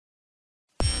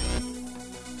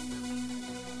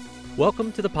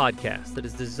Welcome to the podcast that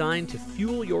is designed to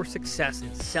fuel your success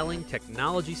in selling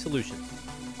technology solutions.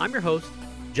 I'm your host,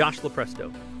 Josh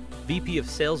Lopresto, VP of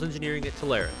Sales Engineering at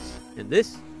Telarus, and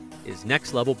this is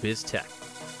Next Level Biz-Tech.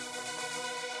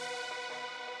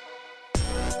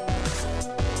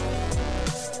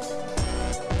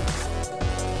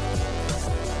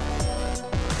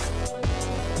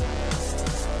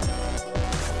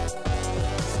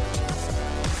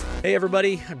 Hey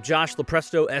everybody, I'm Josh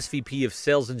Lopresto, SVP of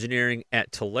Sales Engineering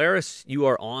at Telarus. You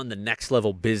are on the Next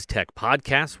Level Biz-Tech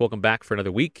podcast. Welcome back for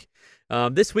another week.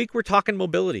 This week we're talking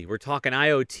mobility. We're talking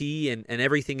IoT and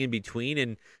everything in between.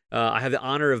 And I have the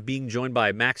honor of being joined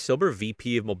by Max Silber,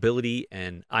 VP of Mobility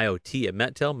and IoT at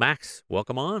MetTel. Max,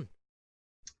 welcome on.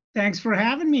 Thanks for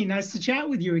having me. Nice to chat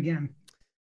with you again.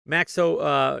 Max,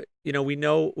 so we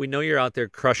know you're out there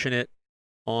crushing it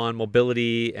on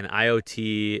mobility and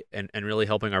IoT and really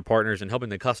helping our partners and helping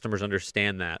the customers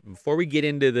understand that. Before we get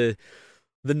into the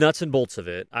nuts and bolts of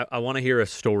it, I want to hear a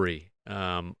story.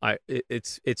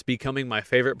 It's becoming my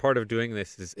favorite part of doing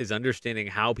this is understanding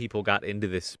how people got into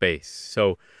this space.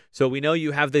 So we know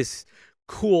you have this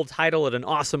cool title at an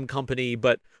awesome company,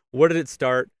 but where did it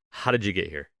start? How did you get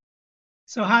here?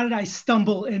 So how did I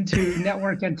stumble into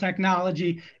network and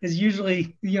technology is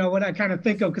usually, what I kind of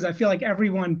think of, because I feel like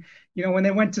everyone, when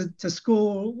they went to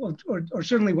school or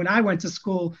certainly when I went to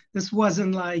school, this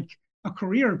wasn't like a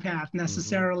career path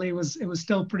necessarily. Mm-hmm. It was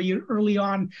still pretty early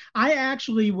on. I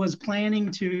actually was planning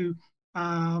to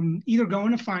either go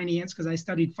into finance, because I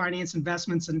studied finance,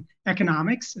 investments, and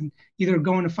economics, and either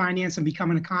go into finance and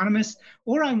become an economist,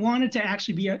 or I wanted to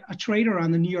actually be a trader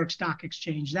on the New York Stock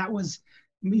Exchange. That was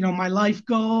my life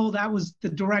goal. That was the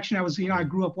direction I was, I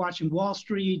grew up watching Wall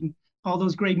Street and all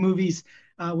those great movies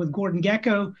with Gordon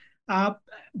Gekko.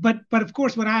 But of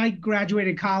course, when I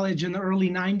graduated college in the early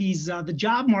 90s, the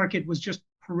job market was just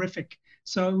horrific.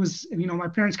 So it was, my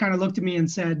parents kind of looked at me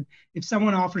and said, if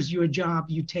someone offers you a job,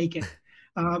 you take it.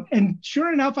 And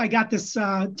sure enough, I got this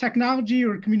technology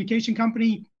or communication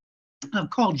company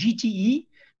called GTE.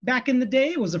 Back in the day,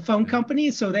 it was a phone company.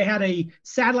 So they had a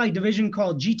satellite division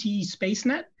called GTE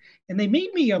SpaceNet. And they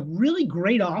made me a really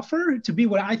great offer to be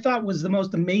what I thought was the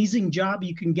most amazing job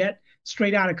you can get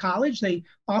straight out of college. They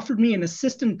offered me an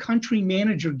assistant country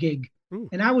manager gig. Ooh.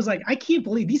 And I was like, I can't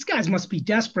believe these guys must be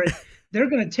desperate. They're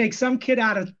going to take some kid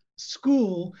out of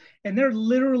school and they're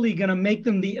literally going to make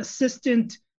them the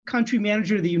assistant country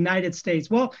manager of the United States.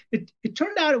 Well, it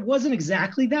turned out it wasn't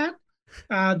exactly that.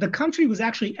 The country was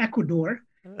actually Ecuador.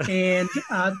 And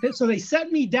so they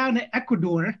sent me down to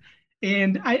Ecuador,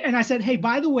 and I said, hey,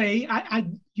 by the way,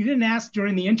 you didn't ask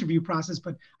during the interview process,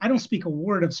 but I don't speak a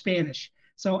word of Spanish.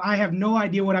 So I have no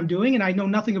idea what I'm doing, and I know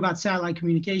nothing about satellite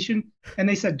communication. And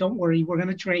they said, don't worry, we're going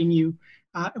to train you,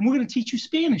 and we're going to teach you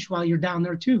Spanish while you're down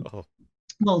there too. Oh.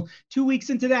 Well, 2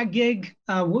 weeks into that gig,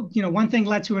 one thing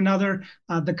led to another.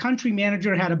 The country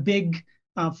manager had a big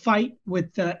fight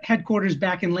with the headquarters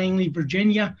back in Langley,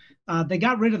 Virginia. They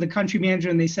got rid of the country manager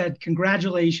and they said,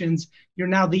 congratulations, you're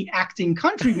now the acting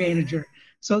country manager.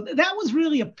 So that was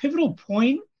really a pivotal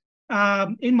point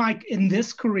in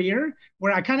this career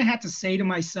where I kind of had to say to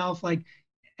myself, like,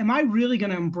 am I really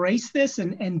going to embrace this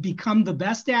and become the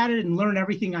best at it and learn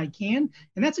everything I can?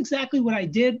 And that's exactly what I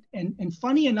did. And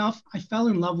funny enough, I fell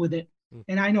in love with it.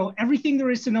 And I know everything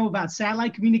there is to know about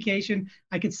satellite communication.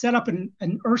 I could set up an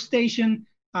earth station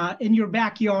in your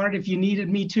backyard if you needed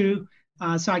me to.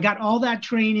 So I got all that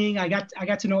training. I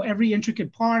got to know every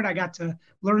intricate part. I got to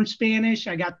learn Spanish.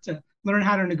 I got to learn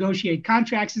how to negotiate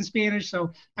contracts in Spanish.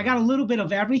 So I got a little bit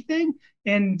of everything.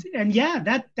 And yeah,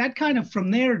 that kind of from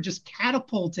there just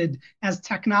catapulted as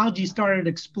technology started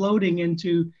exploding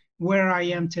into where I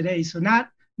am today. So not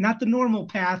the normal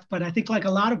path, but I think like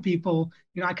a lot of people,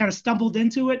 I kind of stumbled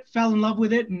into it, fell in love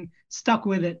with it, and stuck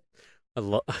with it.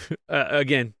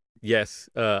 Again, yes,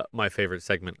 my favorite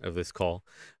segment of this call.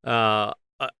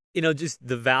 Just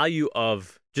the value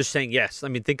of just saying yes. I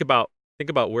mean, think about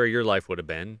where your life would have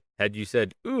been had you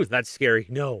said, "Ooh, that's scary.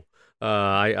 No,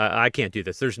 I can't do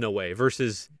this. There's no way."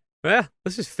 Versus,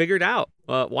 let's just figure it out.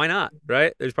 Why not?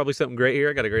 Right? There's probably something great here.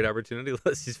 I got a great opportunity.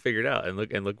 Let's just figure it out and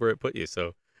look where it put you.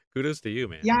 So. Kudos to you,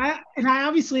 man. Yeah, and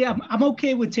I'm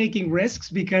okay with taking risks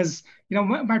because,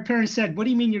 my parents said, what do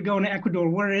you mean you're going to Ecuador?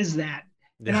 Where is that?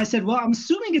 Yeah. And I said, well, I'm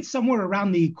assuming it's somewhere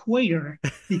around the equator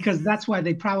because that's why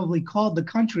they probably called the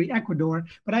country Ecuador.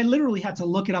 But I literally had to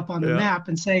look it up on the map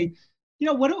and say,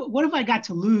 what have I got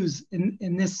to lose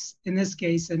in this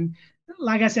case? And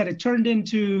like I said, it turned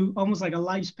into almost like a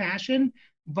life's passion,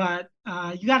 but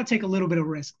you got to take a little bit of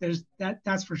risk.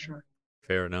 That's for sure.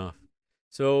 Fair enough.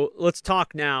 So let's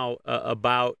talk now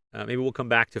about maybe we'll come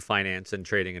back to finance and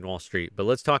trading in Wall Street, but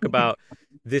let's talk about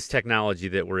this technology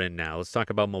that we're in now. Let's talk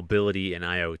about mobility and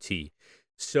IoT.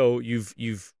 So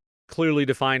you've clearly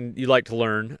defined you like to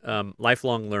learn,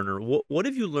 lifelong learner. What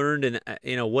have you learned,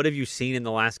 and what have you seen in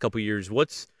the last couple of years?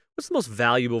 What's the most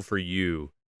valuable for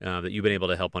you that you've been able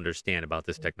to help understand about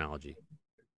this technology?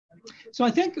 So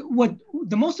I think what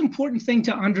the most important thing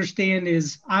to understand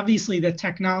is obviously that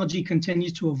technology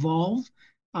continues to evolve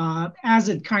as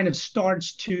it kind of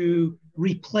starts to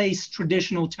replace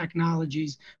traditional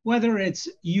technologies, whether it's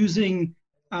using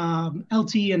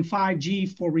LTE and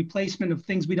 5G for replacement of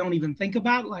things we don't even think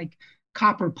about, like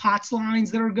copper POTS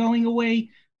lines that are going away,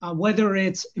 whether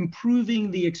it's improving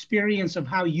the experience of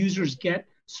how users get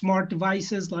smart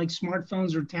devices like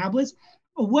smartphones or tablets,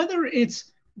 or whether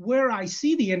it's where I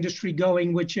see the industry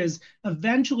going, which is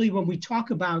eventually when we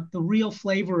talk about the real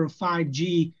flavor of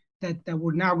 5G that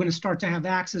we're now going to start to have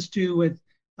access to with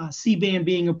C-band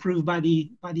being approved by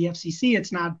the FCC.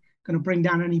 It's not going to bring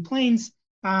down any planes.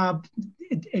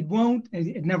 It won't.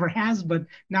 It never has, but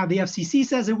now the FCC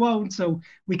says it won't. So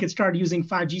we could start using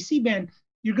 5G C-band.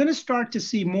 You're going to start to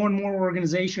see more and more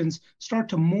organizations start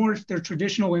to morph their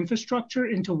traditional infrastructure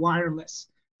into wireless,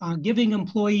 giving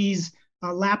employees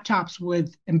laptops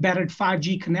with embedded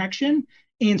 5G connection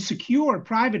and secure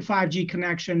private 5G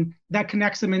connection that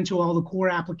connects them into all the core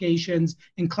applications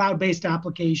and cloud-based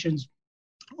applications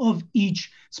of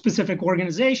each specific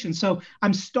organization. So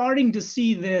I'm starting to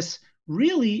see this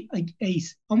really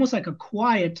almost like a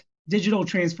quiet digital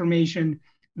transformation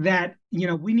that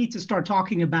we need to start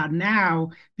talking about now,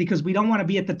 because we don't want to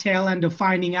be at the tail end of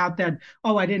finding out that,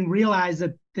 oh, I didn't realize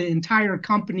that the entire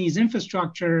company's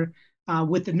infrastructure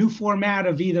with the new format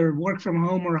of either work from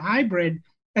home or hybrid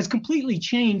has completely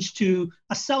changed to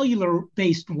a cellular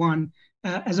based one,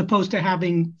 as opposed to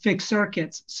having fixed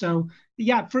circuits. So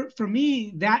yeah, for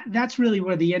me, that's really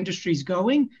where the industry's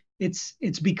going.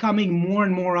 It's becoming more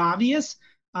and more obvious.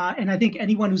 And I think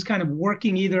anyone who's kind of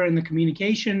working either in the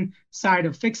communication side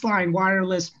of fixed line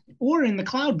wireless or in the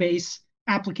cloud-based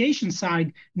application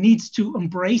side needs to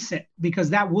embrace it, because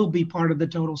that will be part of the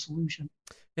total solution.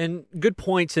 And good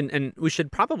points. And we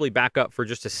should probably back up for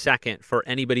just a second for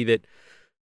anybody that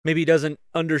maybe doesn't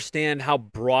understand how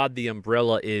broad the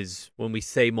umbrella is when we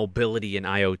say mobility and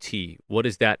IoT. What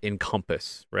does that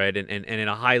encompass, right? And at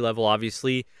a high level,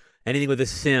 obviously, anything with a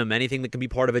SIM, anything that can be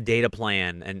part of a data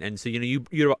plan. And so, you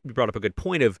brought up a good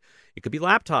point of it could be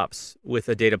laptops with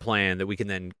a data plan that we can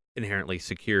then inherently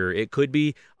secure. It could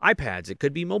be iPads. It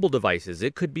could be mobile devices.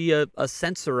 It could be a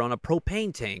sensor on a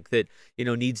propane tank that,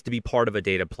 needs to be part of a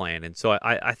data plan. And so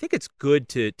I think it's good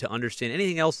to understand.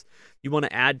 Anything else you want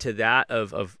to add to that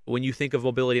of when you think of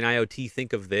mobility and IoT,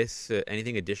 think of this?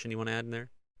 Anything addition you want to add in there?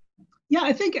 Yeah,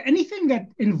 I think anything that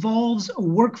involves a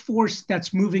workforce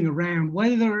that's moving around,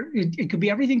 whether it could be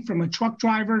everything from a truck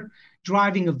driver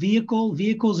driving a vehicle.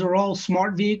 Vehicles are all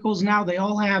smart vehicles now. They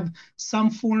all have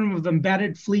some form of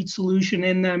embedded fleet solution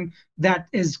in them that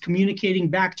is communicating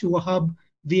back to a hub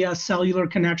via cellular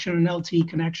connection, an LTE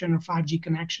connection, or 5G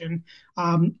connection.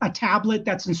 A tablet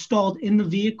that's installed in the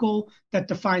vehicle that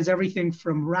defines everything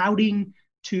from routing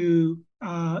to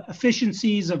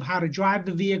efficiencies of how to drive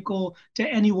the vehicle to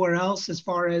anywhere else as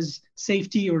far as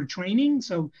safety or training.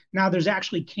 So now there's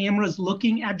actually cameras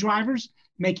looking at drivers,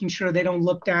 making sure they don't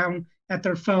look down at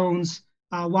their phones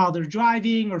while they're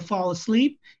driving or fall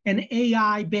asleep, and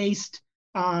AI-based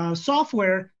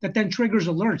software that then triggers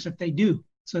alerts if they do.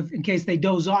 So in case they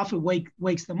doze off, it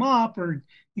wakes them up, or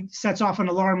sets off an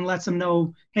alarm and lets them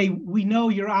know, hey, we know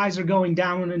your eyes are going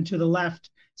down and to the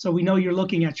left, so we know you're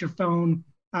looking at your phone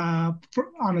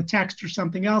on a text or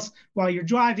something else while you're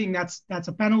driving. That's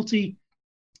a penalty.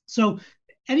 So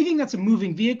anything that's a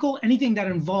moving vehicle, anything that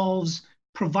involves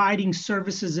providing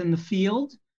services in the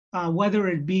field, whether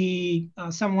it be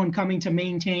someone coming to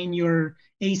maintain your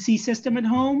AC system at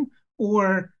home,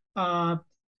 or a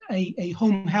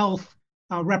home health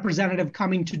representative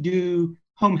coming to do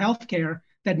home health care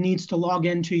that needs to log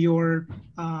into your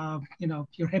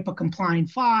HIPAA compliant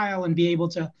file and be able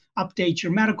to update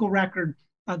your medical record.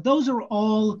 Those are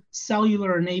all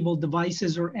cellular enabled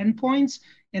devices or endpoints,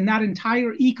 and that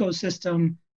entire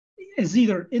ecosystem is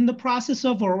either in the process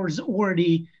of or is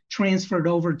already transferred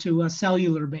over to a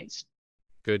cellular base.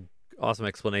 Good, awesome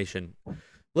explanation.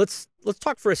 Let's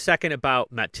talk for a second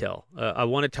about Met-Til. I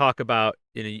want to talk about,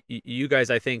 you guys,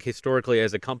 I think historically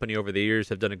as a company over the years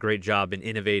have done a great job in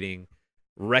innovating,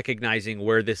 recognizing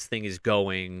where this thing is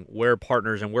going, where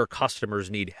partners and where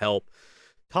customers need help.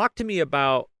 Talk to me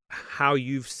about how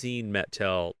you've seen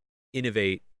Met-Til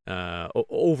innovate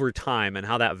over time, and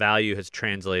how that value has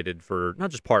translated for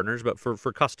not just partners but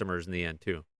for customers in the end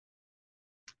too.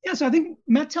 Yeah, so I think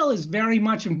Mettel is very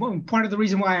much, and part of the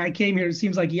reason why I came here, it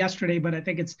seems like yesterday, but I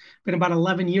think it's been about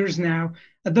 11 years now.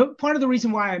 Part of the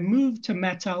reason why I moved to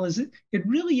Mettel is it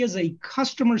really is a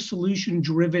customer solution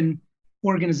driven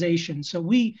organization. So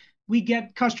we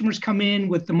get customers come in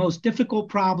with the most difficult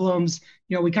problems.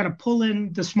 We kind of pull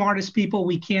in the smartest people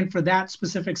we can for that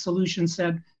specific solution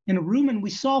set in a room, and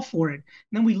we solve for it. And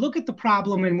then we look at the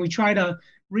problem and we try to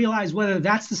realize whether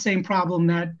that's the same problem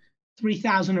that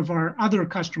 3,000 of our other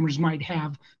customers might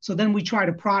have. So then we try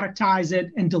to productize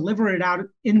it and deliver it out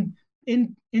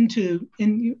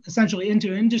essentially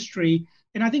into industry.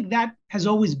 And I think that has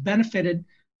always benefited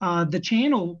the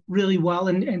channel really well.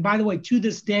 And by the way, to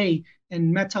this day,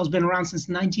 and Mettel's been around since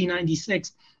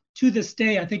 1996, to this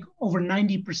day, I think over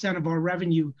 90% of our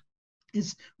revenue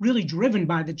is really driven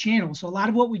by the channel. So a lot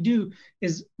of what we do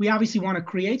is we obviously want to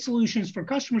create solutions for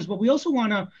customers, but we also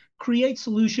want to create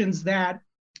solutions that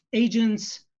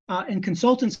agents and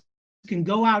consultants can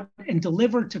go out and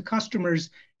deliver to customers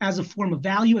as a form of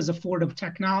value, as a form of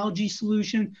technology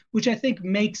solution, which I think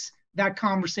makes that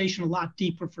conversation a lot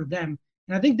deeper for them.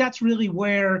 And I think that's really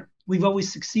where we've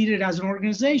always succeeded as an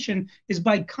organization, is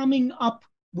by coming up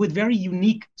with very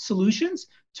unique solutions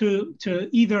to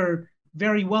either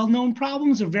very well-known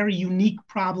problems or very unique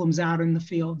problems out in the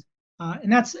field.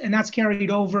 And that's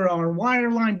carried over our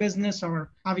wireline business,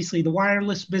 or obviously the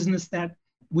wireless business that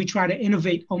we try to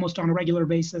innovate almost on a regular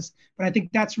basis. But I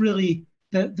think that's really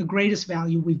the greatest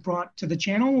value we've brought to the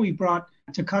channel, we've brought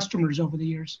to customers over the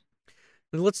years.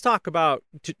 And let's talk about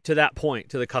to that point,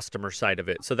 to the customer side of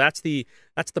it. So that's the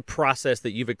process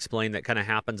that you've explained that kind of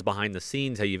happens behind the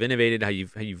scenes, how you've innovated, how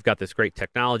you've got this great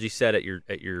technology set at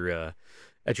your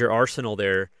arsenal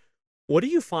there. What do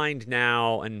you find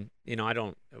now? And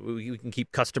we can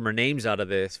keep customer names out of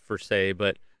this per se,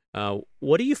 but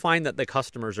what do you find that the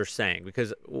customers are saying?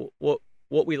 Because what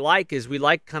we like is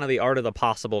kind of the art of the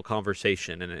possible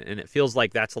conversation, and it feels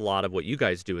like that's a lot of what you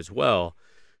guys do as well.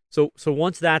 So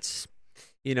once that's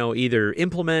either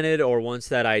implemented or once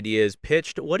that idea is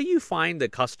pitched, what do you find the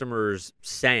customers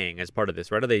saying as part of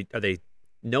this? Right? Are they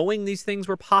knowing these things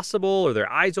were possible, or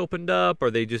their eyes opened up? Or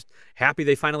are they just happy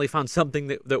they finally found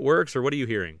something that works? Or what are you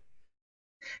hearing?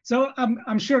 So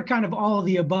I'm sure kind of all of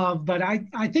the above, but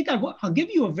I think I'll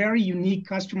give you a very unique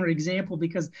customer example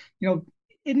because,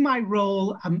 in my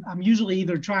role, I'm usually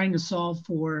either trying to solve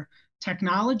for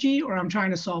technology or I'm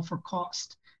trying to solve for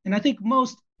cost. And I think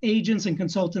most agents and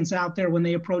consultants out there, when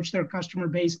they approach their customer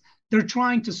base, they're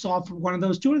trying to solve for one of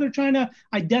those two, or they're trying to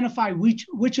identify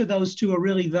which of those two are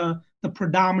really the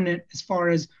predominant as far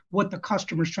as what the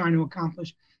customer's trying to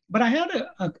accomplish. But I had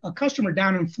a customer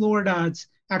down in Florida. It's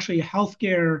actually a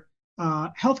healthcare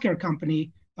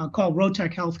company called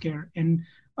Rotech Healthcare, and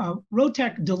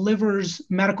Rotech delivers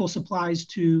medical supplies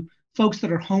to folks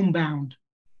that are homebound.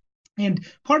 And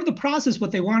part of the process,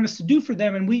 what they want us to do for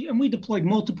them, and we deployed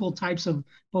multiple types of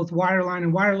both wireline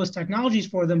and wireless technologies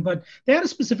for them, but they had a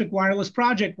specific wireless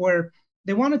project where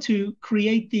they wanted to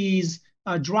create these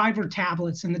driver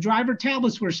tablets. And the driver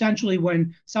tablets were essentially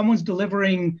when someone's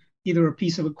delivering either a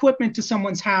piece of equipment to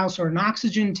someone's house or an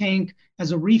oxygen tank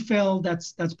as a refill,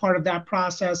 that's part of that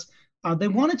process. They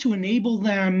wanted to enable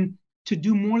them to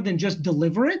do more than just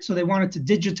deliver it. So they wanted to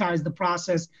digitize the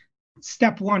process.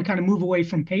 Step one, kind of move away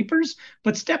from papers,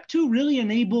 but step two, really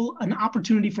enable an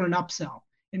opportunity for an upsell.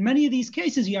 In many of these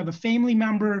cases, you have a family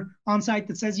member on site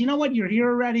that says, you know what, you're here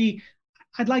already.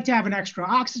 I'd like to have an extra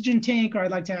oxygen tank, or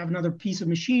I'd like to have another piece of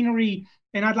machinery,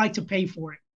 and I'd like to pay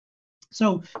for it.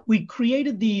 So we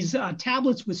created these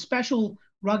tablets with special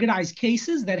ruggedized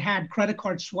cases that had credit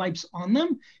card swipes on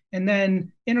them, and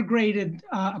then integrated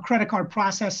a credit card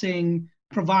processing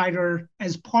provider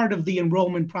as part of the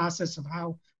enrollment process of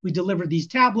how we delivered these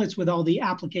tablets, with all the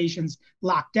applications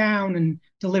locked down and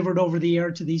delivered over the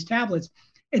air to these tablets.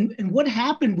 And what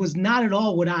happened was not at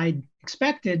all what I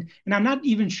expected. And I'm not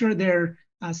even sure their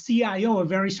CIO, a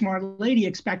very smart lady,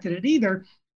 expected it either.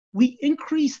 We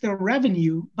increased their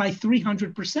revenue by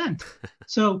 300%.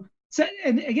 So,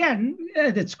 and again,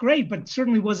 that's great, but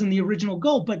certainly wasn't the original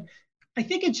goal. But I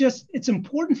think it's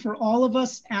important for all of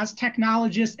us as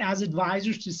technologists, as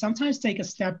advisors, to sometimes take a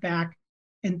step back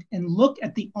and look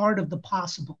at the art of the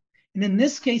possible. And in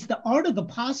this case, the art of the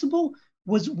possible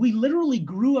was we literally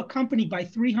grew a company by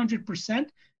 300%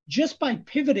 just by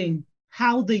pivoting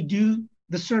how they do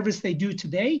the service they do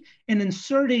today and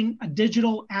inserting a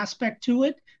digital aspect to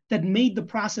it that made the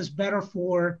process better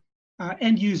for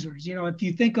end users. If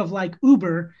you think of like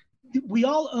Uber, we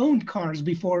all owned cars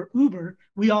before Uber.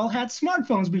 We all had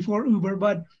smartphones before Uber,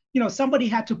 but somebody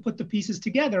had to put the pieces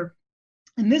together.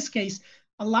 In this case,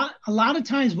 a lot of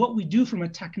times what we do from a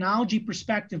technology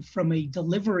perspective, from a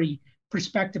delivery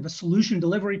perspective, a solution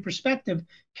delivery perspective,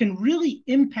 can really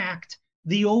impact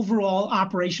the overall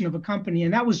operation of a company.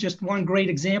 And that was just one great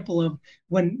example of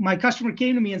when my customer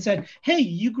came to me and said, "Hey,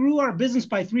 you grew our business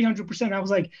by 300%." I was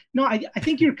like, "No, I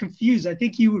think you're confused. I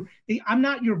think I'm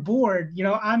not your board.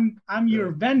 I'm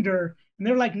your vendor." And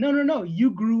they're like, "No, no, no,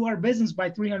 you grew our business by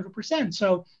 300%."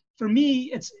 So for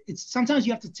me, it's sometimes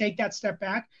you have to take that step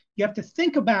back. You have to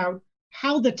think about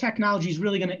how the technology is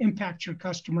really going to impact your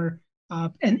customer,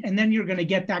 and then you're going to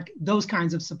get those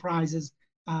kinds of surprises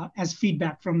as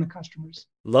feedback from the customers.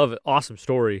 Love it. Awesome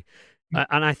story.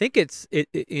 And I think it's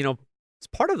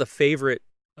part of the favorite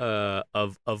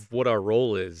of what our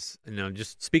role is.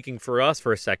 Just speaking for us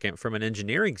for a second from an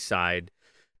engineering side,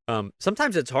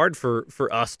 sometimes it's hard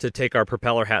for us to take our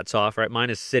propeller hats off, right? Mine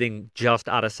is sitting just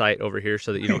out of sight over here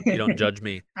so that you don't judge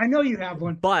me. I know you have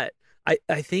one. But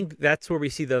I think that's where we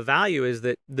see the value is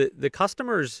that the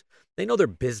customers, they know their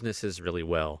businesses really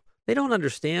well. They don't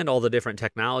understand all the different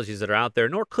technologies that are out there,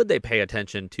 nor could they pay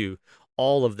attention to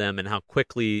all of them and how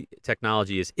quickly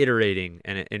technology is iterating.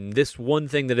 And this one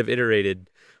thing that have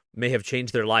iterated may have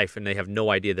changed their life and they have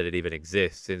no idea that it even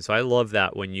exists. And so I love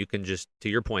that when you can just, to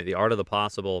your point, the art of the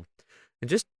possible, and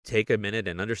just take a minute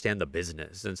and understand the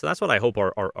business. And so that's what I hope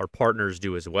our partners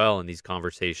do as well in these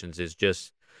conversations is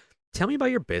just tell me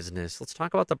about your business. Let's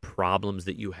talk about the problems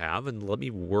that you have and let me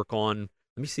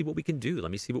see what we can do. Let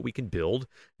me see what we can build.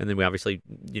 And then we obviously,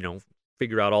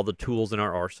 figure out all the tools in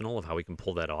our arsenal of how we can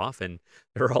pull that off. And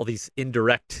there are all these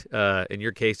indirect, in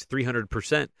your case,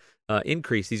 300%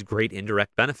 increase, these great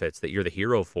indirect benefits that you're the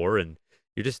hero for. And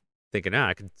you're just thinking,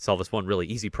 I can solve this one really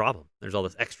easy problem. There's all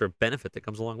this extra benefit that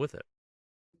comes along with it.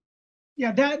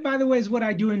 Yeah, that, by the way, is what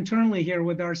I do internally here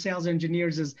with our sales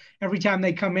engineers is every time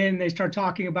they come in, they start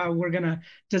talking about we're going to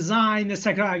design this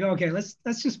tech. I go, okay, let's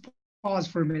just pause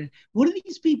for a minute. What do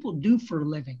these people do for a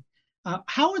living?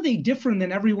 How are they different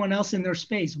than everyone else in their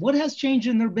space? What has changed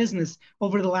in their business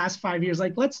over the last 5 years?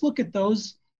 Like, let's look at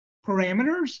those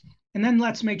parameters, and then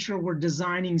let's make sure we're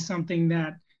designing something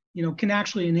that can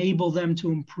actually enable them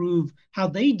to improve how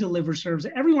they deliver service.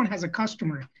 Everyone has a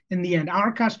customer in the end.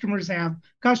 Our customers have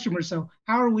customers. So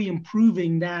how are we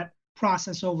improving that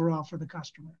process overall for the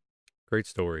customer? Great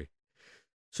story.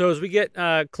 So as we get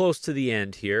close to the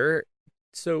end here,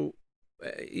 so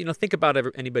think about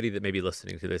anybody that may be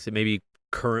listening to this. It may be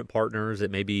current partners. It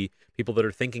may be people that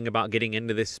are thinking about getting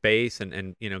into this space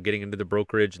and getting into the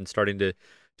brokerage and starting to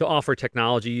offer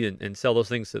technology and sell those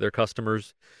things to their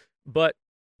customers. But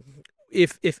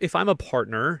if I'm a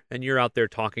partner and you're out there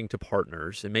talking to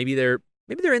partners and maybe they're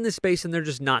in this space and they're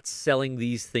just not selling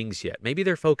these things yet. Maybe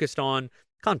they're focused on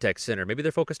contact center. Maybe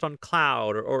they're focused on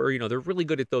cloud or they're really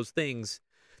good at those things.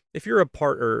 If you're a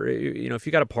partner, if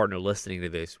you got a partner listening to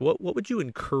this, what would you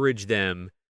encourage them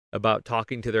about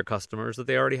talking to their customers that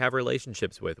they already have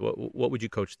relationships with? What would you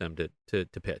coach them to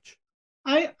pitch?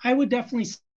 I would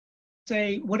definitely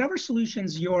say whatever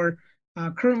solutions you're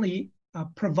currently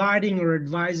providing or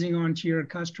advising on to your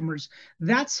customers,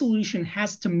 that solution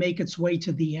has to make its way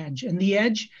to the edge. And the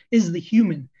edge is the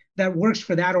human that works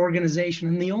for that organization.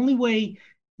 And the only way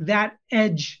that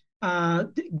edge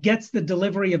gets the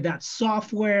delivery of that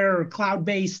software or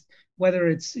cloud-based, whether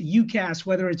it's UCaaS,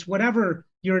 whether it's whatever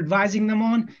you're advising them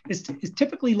on, is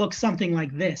typically looks something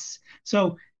like this.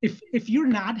 So if you're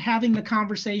not having the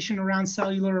conversation around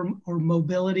cellular or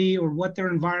mobility or what their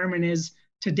environment is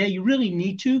today, you really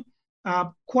need to.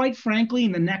 Quite frankly,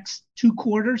 in the next 2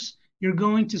 quarters, you're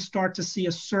going to start to see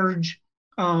a surge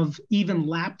of even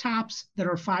laptops that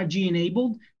are 5G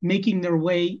enabled making their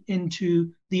way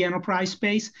into the enterprise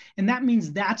space. And that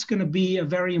means that's going to be a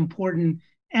very important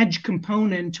edge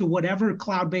component to whatever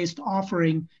cloud-based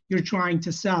offering you're trying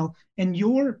to sell. And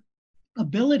your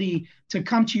ability to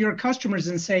come to your customers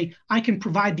and say, I can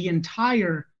provide the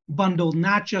entire bundle,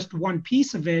 not just one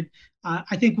piece of it,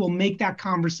 I think will make that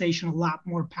conversation a lot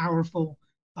more powerful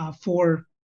for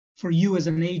you as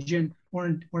an agent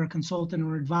or a consultant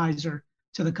or advisor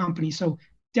to the company. So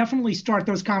definitely start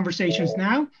those conversations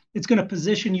now. It's going to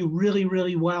position you really,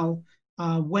 really well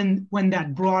when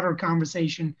that broader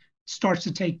conversation starts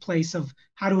to take place of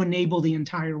how to enable the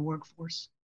entire workforce.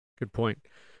 Good point.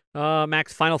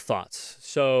 Max, final thoughts.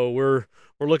 So we're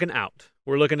looking out.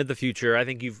 We're looking at the future. I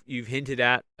think you've hinted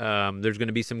at there's going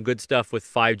to be some good stuff with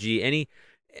 5G.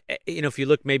 If you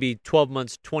look maybe 12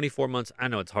 months, 24 months, I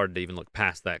know it's hard to even look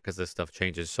past that because this stuff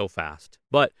changes so fast.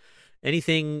 But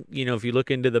anything, if you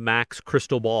look into the Max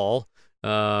crystal ball,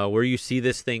 where you see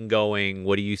this thing going?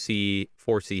 What do you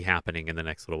foresee happening in the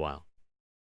next little while?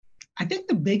 I think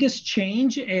the biggest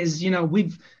change is,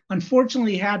 we've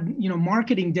unfortunately had,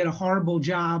 marketing did a horrible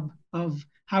job of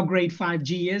how great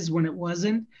 5G is when it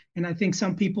wasn't. And I think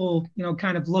some people,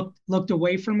 kind of looked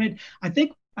away from it. I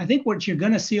think what you're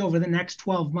going to see over the next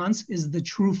 12 months is the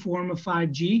true form of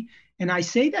 5G. And I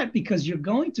say that because you're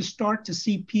going to start to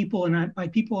see people, and by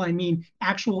people, I mean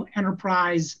actual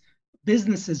enterprise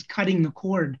businesses cutting the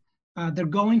cord. They're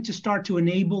going to start to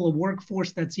enable a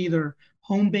workforce that's either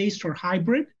home-based or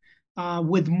hybrid,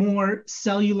 with more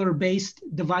cellular-based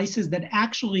devices that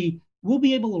actually will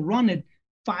be able to run at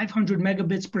 500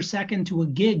 megabits per second to a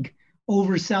gig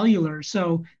over cellular.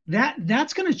 So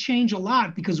that's going to change a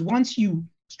lot, because once you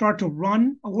start to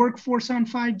run a workforce on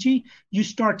 5G, you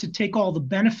start to take all the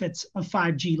benefits of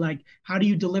 5G, like how do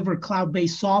you deliver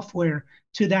cloud-based software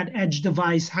to that edge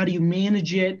device? How do you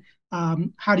manage it?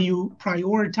 How do you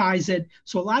prioritize it?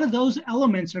 So a lot of those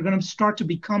elements are going to start to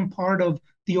become part of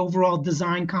the overall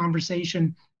design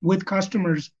conversation with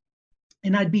customers.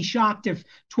 And I'd be shocked if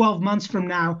 12 months from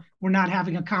now, we're not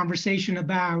having a conversation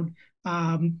about,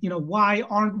 why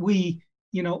aren't we,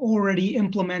 already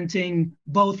implementing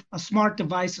both a smart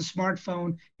device, a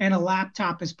smartphone, and a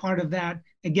laptop as part of that.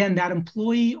 Again, that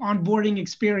employee onboarding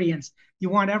experience. You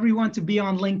want everyone to be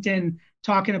on LinkedIn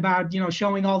talking about,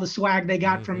 showing all the swag they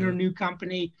got from their new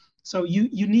company. So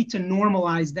you need to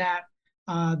normalize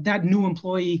that new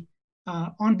employee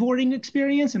onboarding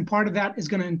experience. And part of that is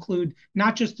going to include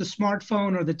not just the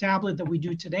smartphone or the tablet that we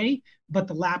do today, but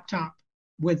the laptop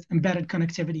with embedded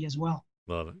connectivity as well.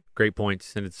 Love it. Great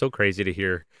points. And it's so crazy to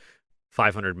hear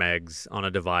 500 megs on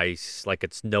a device like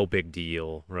it's no big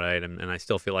deal, right? And I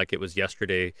still feel like it was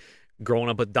yesterday growing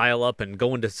up with dial-up and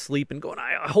going to sleep and going,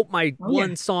 I hope my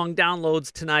one song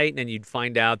downloads tonight. And then you'd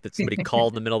find out that somebody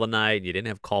called in the middle of the night and you didn't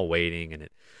have call waiting and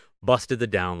it busted the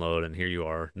download. And here you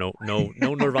are. No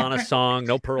Nirvana song,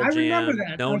 no Pearl Jam,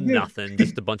 no nothing,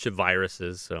 just a bunch of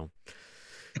viruses. So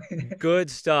good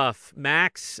stuff.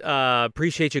 Max,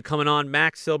 appreciate you coming on.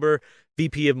 Max Silber,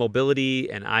 VP of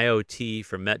Mobility and IoT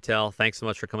from Mettel. Thanks so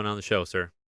much for coming on the show, sir.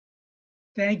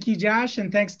 Thank you, Josh,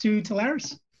 and thanks to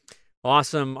Telarus.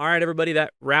 Awesome. All right, everybody,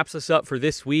 that wraps us up for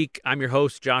this week. I'm your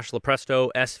host, Josh Lopresto,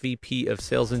 SVP of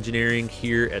Sales Engineering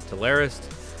here at Telarus.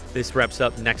 This wraps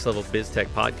up Next Level Biz-Tech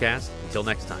Podcast. Until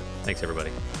next time, thanks,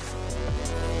 everybody.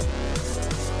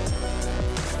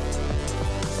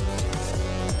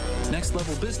 Next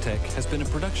Level Biz-Tech has been a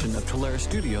production of Telarus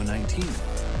Studio 19.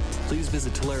 Please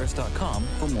visit Telarus.com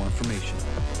for more information.